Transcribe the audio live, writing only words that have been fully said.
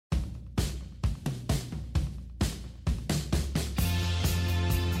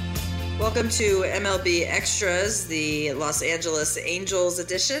Welcome to MLB Extras, the Los Angeles Angels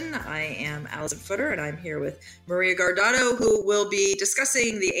edition. I am Allison Footer, and I'm here with Maria Guardado, who will be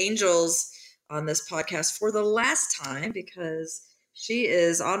discussing the Angels on this podcast for the last time because she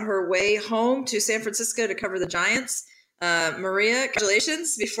is on her way home to San Francisco to cover the Giants. Maria,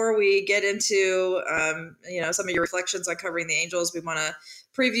 congratulations. Before we get into some of your reflections on covering the Angels, we want to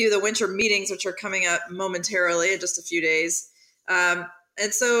preview the winter meetings, which are coming up momentarily in just a few days.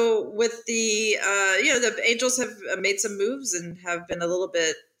 And so with the Angels have made some moves and have been a little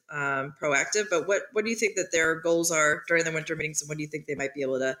bit proactive. But what do you think that their goals are during the winter meetings, and what do you think they might be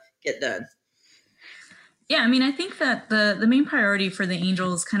able to get done? Yeah, I mean, I think that the main priority for the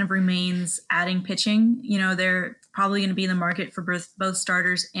Angels kind of remains adding pitching. You know, they're probably going to be in the market for both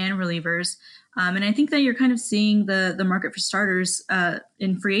starters and relievers. And I think that you're kind of seeing the market for starters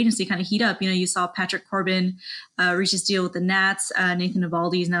in free agency kind of heat up. You know, you saw Patrick Corbin reach his deal with the Nats. Nathan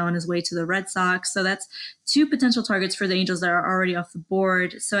Eovaldi is now on his way to the Red Sox. So that's two potential targets for the Angels that are already off the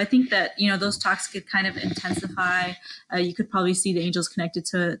board. So I think that, you know, those talks could kind of intensify. You could probably see the Angels connected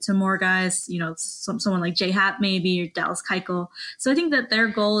to more guys, you know, someone like J Happ maybe, or Dallas Keuchel. So I think that their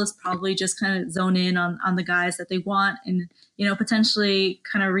goal is probably just kind of zone in on the guys that they want and, you know, potentially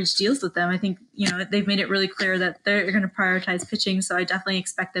kind of reach deals with them. I think, you know, they've made it really clear that they're going to prioritize pitching. So I definitely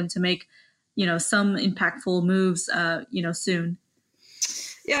expect them to make, you know, some impactful moves, soon.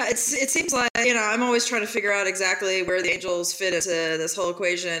 Yeah, it seems like, you know, I'm always trying to figure out exactly where the Angels fit into this whole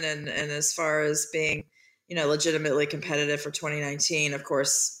equation. And as far as being, you know, legitimately competitive for 2019, of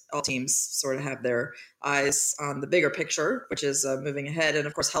course, all teams sort of have their eyes on the bigger picture, which is moving ahead. And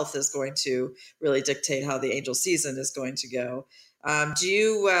of course, health is going to really dictate how the Angel season is going to go. Where do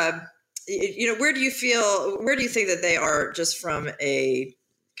you think that they are just from a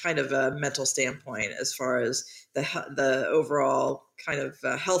kind of a mental standpoint as far as the overall kind of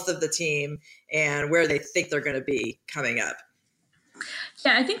health of the team and where they think they're going to be coming up?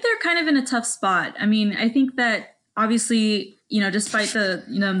 Yeah, I think they're kind of in a tough spot. I mean, I think that obviously, you know, despite the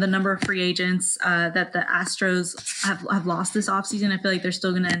number of free agents that the Astros have lost this offseason, I feel like they're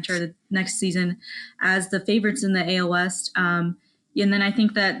still going to enter the next season as the favorites in the AL West. And then I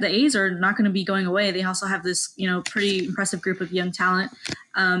think that the A's are not going to be going away. They also have this, you know, pretty impressive group of young talent.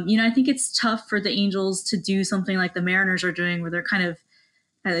 I think it's tough for the Angels to do something like the Mariners are doing, where they're kind of,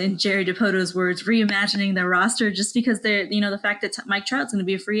 in Jerry DiPoto's words, reimagining their roster, just because they're, you know, the fact that Mike Trout's going to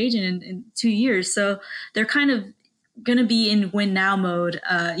be a free agent in 2 years. So they're kind of going to be in win now mode,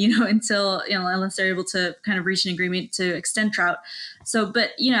 until, you know, unless they're able to kind of reach an agreement to extend Trout. So,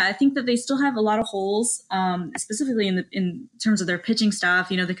 but, you know, I think that they still have a lot of holes, specifically in terms of their pitching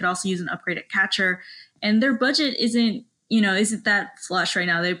staff. You know, they could also use an upgrade at catcher, and their budget isn't that flush right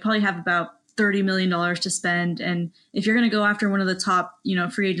now. They probably have about $30 million to spend. And if you're going to go after one of the top, you know,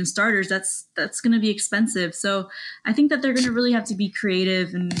 free agent starters, that's going to be expensive. So I think that they're going to really have to be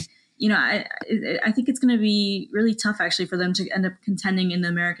creative. And, you know, I think it's going to be really tough actually for them to end up contending in the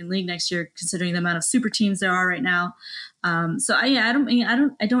American League next year, considering the amount of super teams there are right now. I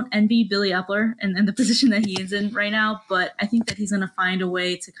don't envy Billy Epler and the position that he is in right now, but I think that he's going to find a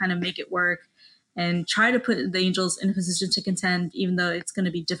way to kind of make it work and try to put the Angels in a position to contend, even though it's going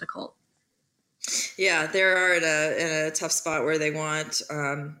to be difficult. Yeah, they are in a tough spot where they want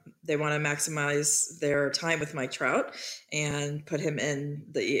to maximize their time with Mike Trout and put him in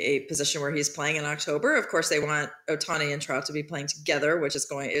a position where he's playing in October. Of course, they want Ohtani and Trout to be playing together, which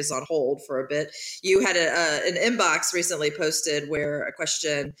is on hold for a bit. You had an inbox recently posted where a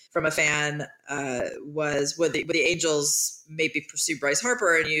question from a fan was, would the Angels maybe pursue Bryce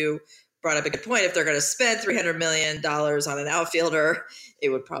Harper? And you brought up a good point. If they're going to spend $300 million on an outfielder, it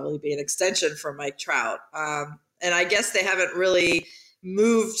would probably be an extension for Mike Trout. And I guess they haven't really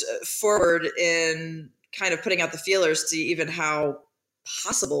moved forward in kind of putting out the feelers to even how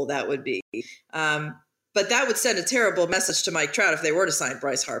possible that would be. But that would send a terrible message to Mike Trout if they were to sign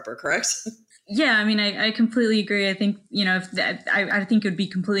Bryce Harper, correct? Yeah, I mean, I completely agree. I think, you know, I think it would be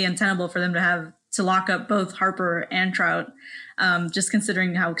completely untenable for them to lock up both Harper and Trout, just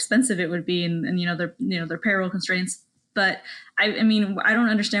considering how expensive it would be and their payroll constraints. But I mean, I don't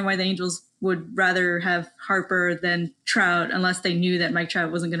understand why the Angels would rather have Harper than Trout unless they knew that Mike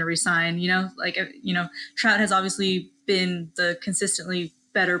Trout wasn't going to resign. Trout has obviously been the consistently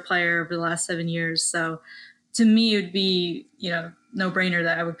better player over the last 7 years. So to me, it would be, you know, no brainer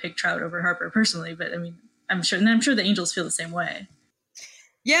that I would pick Trout over Harper personally. But I mean, I'm sure the Angels feel the same way.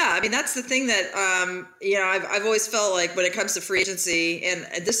 Yeah, I mean, that's the thing that, I've always felt like when it comes to free agency, and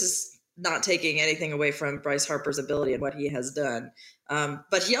this is not taking anything away from Bryce Harper's ability and what he has done.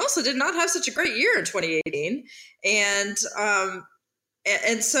 But he also did not have such a great year in 2018. And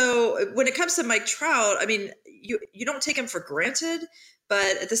And so when it comes to Mike Trout, I mean, you don't take him for granted,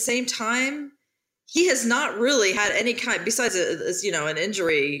 but at the same time, he has not really had any kind, besides an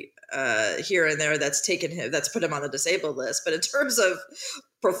injury here and there that's put him on the disabled list. But in terms of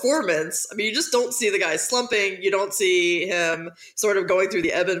performance, I mean, you just don't see the guy slumping. You don't see him sort of going through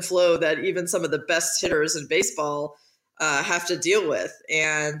the ebb and flow that even some of the best hitters in baseball have to deal with.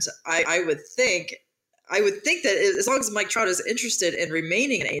 And I would think that as long as Mike Trout is interested in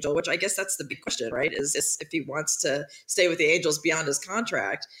remaining an Angel, which I guess that's the big question, right? Is if he wants to stay with the Angels beyond his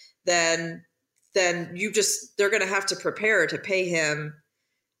contract, then they're going to have to prepare to pay him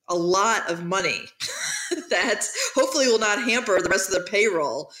a lot of money that hopefully will not hamper the rest of the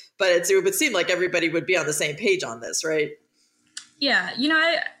payroll. But it would seem like everybody would be on the same page on this, right? Yeah,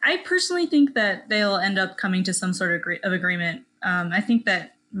 I personally think that they'll end up coming to some sort of agreement. I think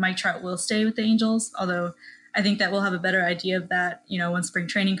that Mike Trout will stay with the Angels, although I think that we'll have a better idea of that, when spring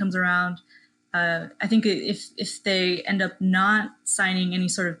training comes around. I think if they end up not signing any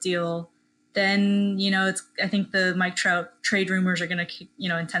sort of deal, then, I think the Mike Trout trade rumors are going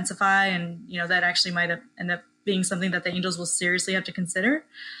to, intensify, and, that actually might end up being something that the Angels will seriously have to consider.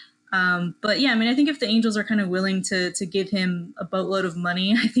 But yeah, I mean, I think if the Angels are kind of willing to give him a boatload of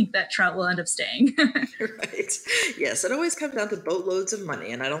money, I think that Trout will end up staying. Right. Yes, it always comes down to boatloads of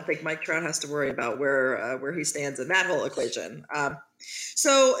money, and I don't think Mike Trout has to worry about where he stands in that whole equation.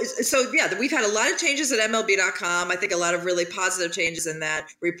 So yeah, we've had a lot of changes at MLB.com. I think a lot of really positive changes in that.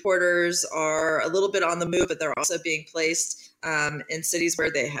 Reporters are a little bit on the move, but they're also being placed in cities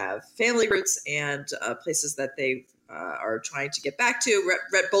where they have family roots and places that they are trying to get back to.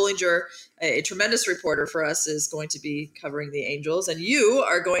 Rhett Bollinger, a tremendous reporter for us, is going to be covering the Angels, and you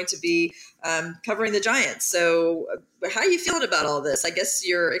are going to be covering the Giants. So how are you feeling about all this? I guess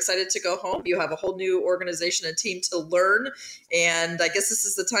you're excited to go home. You have a whole new organization and team to learn, and I guess this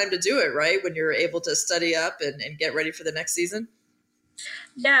is the time to do it, right? When you're able to study up and get ready for the next season.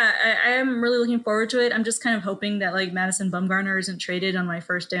 Yeah, I am really looking forward to it. I'm just kind of hoping that Madison Bumgarner isn't traded on my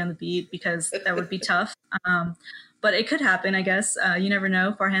first day on the beat, because that would be tough. But it could happen, I guess. You never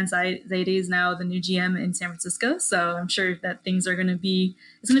know. Farhan Zaidi is now the new GM in San Francisco, so I'm sure that it's going to be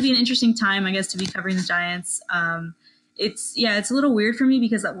an interesting time, I guess, to be covering the Giants. It's a little weird for me,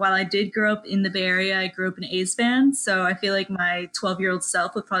 because while I did grow up in the Bay Area, I grew up an A's fan, so I feel like my 12-year-old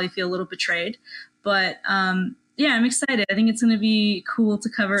self would probably feel a little betrayed. But yeah, I'm excited. I think it's going to be cool to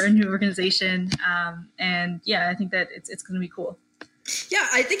cover a new organization, and yeah, I think that it's going to be cool. Yeah,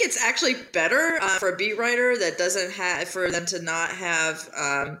 I think it's actually better for a beat writer that doesn't have, for them to not have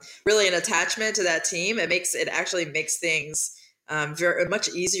really an attachment to that team. It actually makes things very much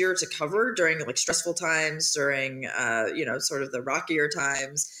easier to cover during stressful times, during sort of the rockier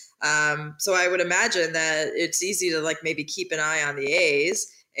times. So I would imagine that it's easy to maybe keep an eye on the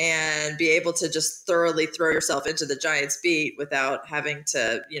A's and be able to just thoroughly throw yourself into the Giants beat without having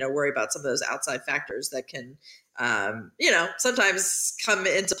to worry about some of those outside factors that can sometimes come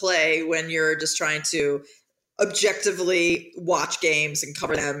into play when you're just trying to objectively watch games and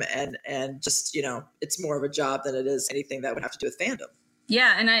cover them, and just, it's more of a job than it is anything that would have to do with fandom.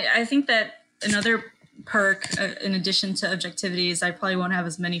 Yeah. And I think that another perk, in addition to objectivity, is I probably won't have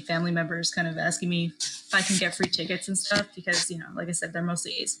as many family members kind of asking me if I can get free tickets and stuff, because, like I said, they're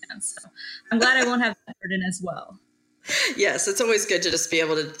mostly A's fans. So I'm glad I won't have that burden as well. Yes, it's always good to just be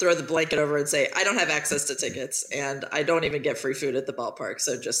able to throw the blanket over and say, I don't have access to tickets, and I don't even get free food at the ballpark,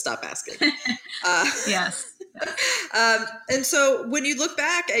 so just stop asking. Yes. And so when you look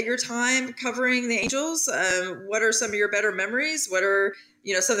back at your time covering the Angels, what are some of your better memories? What are,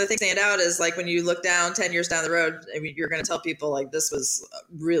 some of the things stand out is when you look down 10 years down the road, I mean, you're going to tell people this was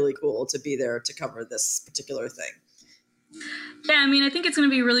really cool to be there to cover this particular thing. Yeah, I mean, I think it's going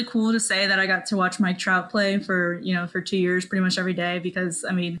to be really cool to say that I got to watch Mike Trout play for 2 years, pretty much every day, because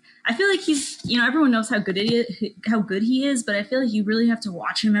I mean, I feel like he's, everyone knows how good he is, but I feel like you really have to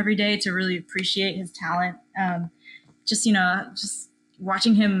watch him every day to really appreciate his talent. Just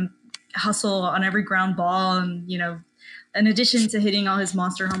watching him hustle on every ground ball, and, in addition to hitting all his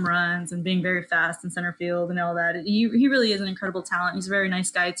monster home runs and being very fast in center field and all that, he really is an incredible talent. He's a very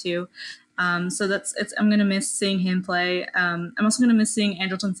nice guy too. So I'm going to miss seeing him play. I'm also going to miss seeing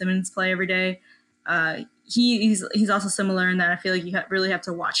Andrelton Simmons play every day. He's also similar in that I feel like you really have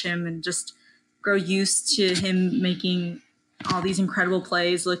to watch him and just grow used to him making all these incredible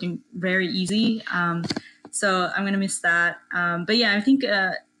plays looking very easy. So I'm going to miss that. But yeah, I think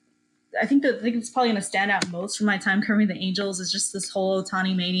it's probably going to stand out most from my time covering the Angels is just this whole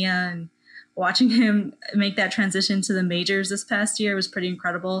Ohtani mania, and watching him make that transition to the majors this past year was pretty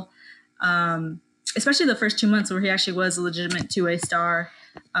incredible. especially the first 2 months where he actually was a legitimate two-way star,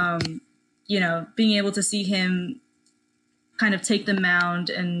 being able to see him kind of take the mound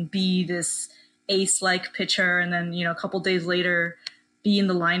and be this ace-like pitcher, and then, a couple days later be in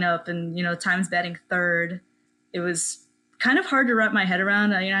the lineup and, times batting third. It was kind of hard to wrap my head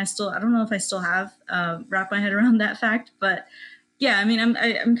around. I don't know if I still have wrapped my head around that fact, but yeah, I mean,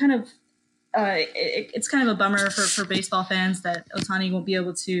 I'm kind of, it's kind of a bummer for baseball fans that Ohtani won't be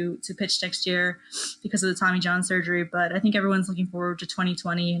able to pitch next year because of the Tommy John surgery. But I think everyone's looking forward to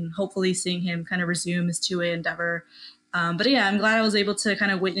 2020 and hopefully seeing him kind of resume his two-way endeavor. But yeah, I'm glad I was able to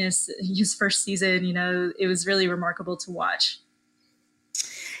kind of witness his first season. It was really remarkable to watch.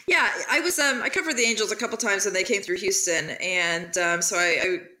 Yeah, I covered the Angels a couple times when they came through Houston, and so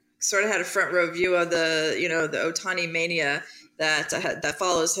I sort of had a front row view of the Ohtani mania that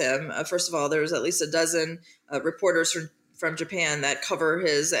follows him. First of all, there's at least a dozen reporters from Japan that cover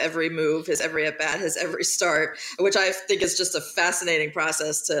his every move, his every at bat, his every start, which I think is just a fascinating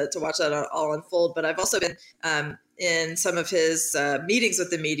process to watch that all unfold. But I've also been in some of his meetings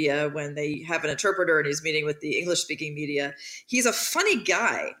with the media when they have an interpreter and he's meeting with the English-speaking media. He's a funny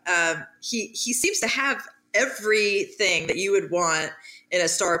guy. He seems to have everything that you would want in a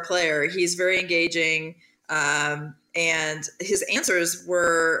star player. He's very engaging. And his answers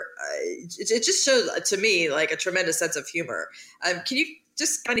were, it just showed to me like a tremendous sense of humor. Can you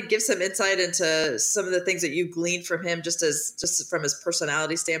just kind of give some insight into some of the things that you gleaned from him, just from his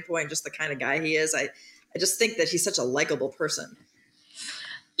personality standpoint, just the kind of guy he is? I just think that he's such a likable person.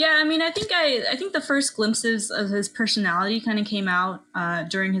 Yeah, I mean, I think the first glimpses of his personality kind of came out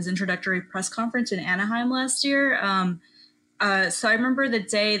during his introductory press conference in Anaheim last year. So I remember the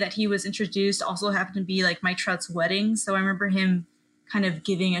day that he was introduced also happened to be like Mike Trout's wedding. So I remember him kind of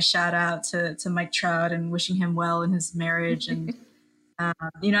giving a shout out to Mike Trout and wishing him well in his marriage. And,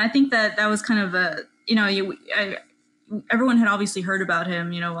 I think that was kind of everyone had obviously heard about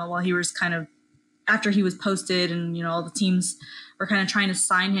him, while he was kind of, after he was posted and, all the teams were kind of trying to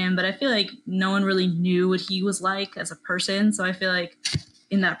sign him. But I feel like no one really knew what he was like as a person. So I feel like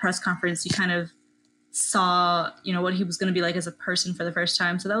in that press conference, you kind of saw, what he was going to be like as a person for the first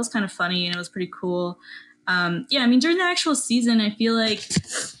time. So that was kind of funny and it was pretty cool. During the actual season, I feel like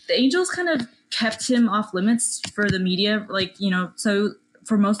the Angels kind of kept him off limits for the media, so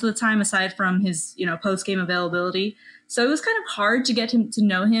for most of the time, aside from his, post-game availability. So it was kind of hard to get to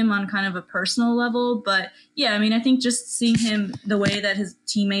know him on kind of a personal level. But yeah, I mean, I think just seeing him, the way that his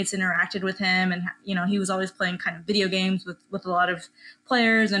teammates interacted with him and, he was always playing kind of video games with a lot of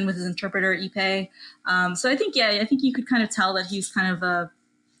players and with his interpreter, Ippei. So I think you could kind of tell that he's kind of a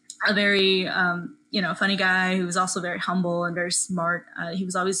very, funny guy who was also very humble and very smart. He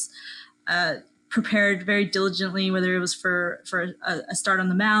was always prepared very diligently, whether it was for a start on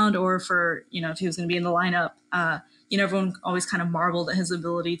the mound or for, if he was going to be in the lineup. Everyone always kind of marveled at his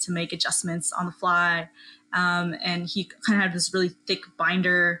ability to make adjustments on the fly. And he kind of had this really thick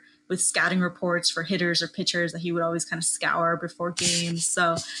binder with scouting reports for hitters or pitchers that he would always kind of scour before games.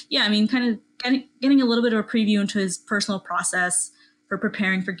 So, yeah, I mean, kind of getting a little bit of a preview into his personal process for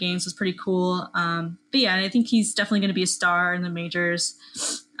preparing for games was pretty cool. But yeah, I think he's definitely going to be a star in the majors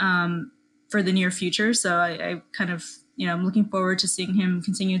for the near future. So I kind of, I'm looking forward to seeing him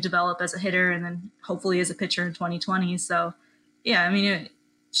continue to develop as a hitter and then hopefully as a pitcher in 2020. So yeah, I mean,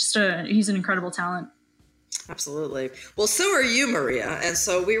 he's an incredible talent. Absolutely. Well, so are you, Maria. And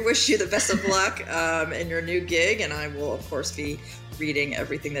so we wish you the best of luck in your new gig. And I will, of course, be reading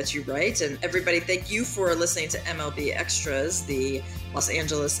everything that you write. And everybody, thank you for listening to MLB Extras, the Los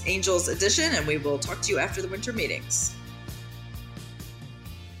Angeles Angels edition. And we will talk to you after the winter meetings.